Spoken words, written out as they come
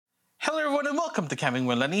Hello, everyone, and welcome to Camping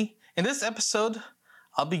with Lenny. In this episode,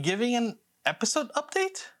 I'll be giving an episode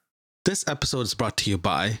update. This episode is brought to you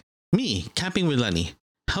by me, Camping with Lenny.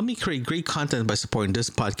 Help me create great content by supporting this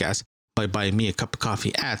podcast by buying me a cup of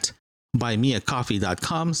coffee at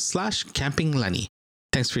buymeacoffee.com/campinglenny.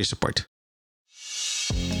 Thanks for your support.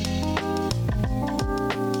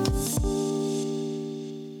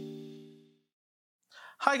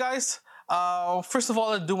 Hi, guys. First of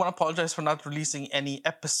all, I do want to apologize for not releasing any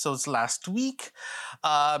episodes last week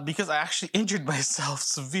because I actually injured myself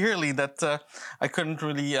severely that I couldn't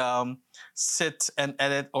really sit and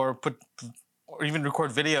edit or even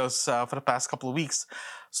record videos for the past couple of weeks.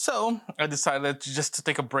 So I decided to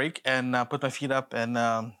take a break and put my feet up and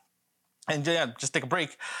just take a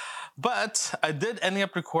break. But I did end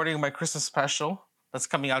up recording my Christmas special that's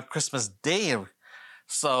coming out Christmas Day.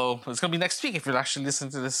 So it's gonna be next week if you're actually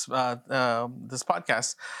listening to this this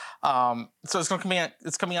podcast. So it's coming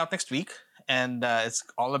out next week, and it's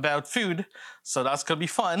all about food. So that's gonna be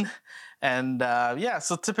fun. And so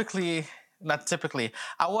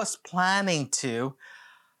I was planning to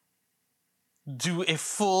do a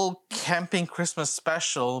full camping Christmas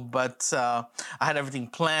special, but I had everything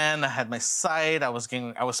planned. I had my site. I was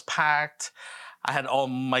packed. I had all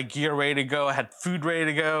my gear ready to go. I had food ready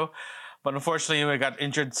to go. But unfortunately, I got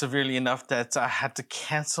injured severely enough that I had to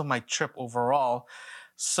cancel my trip overall.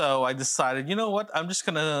 So I decided, you know what? I'm just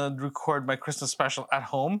going to record my Christmas special at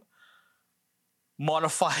home,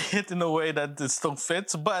 modify it in a way that it still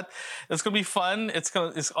fits, but it's going to be fun. It's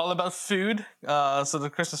all about food. So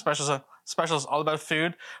the Christmas special is all about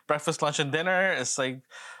food, breakfast, lunch, and dinner. It's like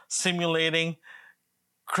simulating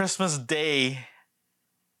Christmas Day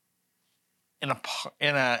in a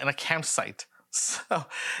campsite. So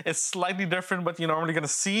it's slightly different what you're normally going to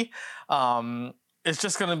see. It's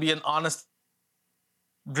just going to be an honest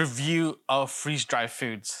review of freeze-dried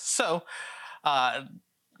foods. So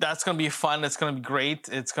that's going to be fun. It's going to be great.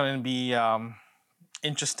 It's going to be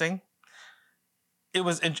interesting. It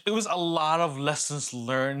was a lot of lessons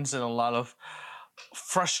learned and a lot of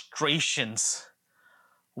frustrations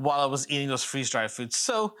while I was eating those freeze-dried foods.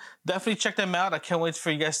 So definitely check them out. I can't wait for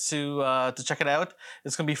you guys to check it out.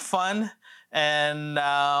 It's going to be fun. And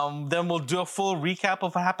then we'll do a full recap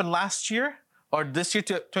of what happened last year or this year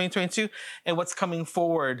to 2022 and what's coming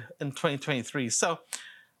forward in 2023. So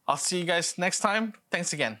I'll see you guys next time.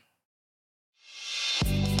 Thanks again.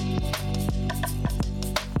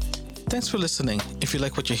 Thanks for listening. If you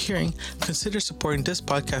like what you're hearing, consider supporting this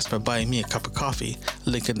podcast by buying me a cup of coffee.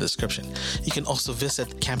 Link in the description. You can also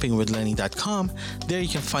visit campingwithlenny.com. There you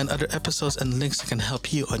can find other episodes and links that can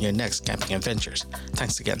help you on your next camping adventures.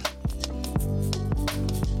 Thanks again.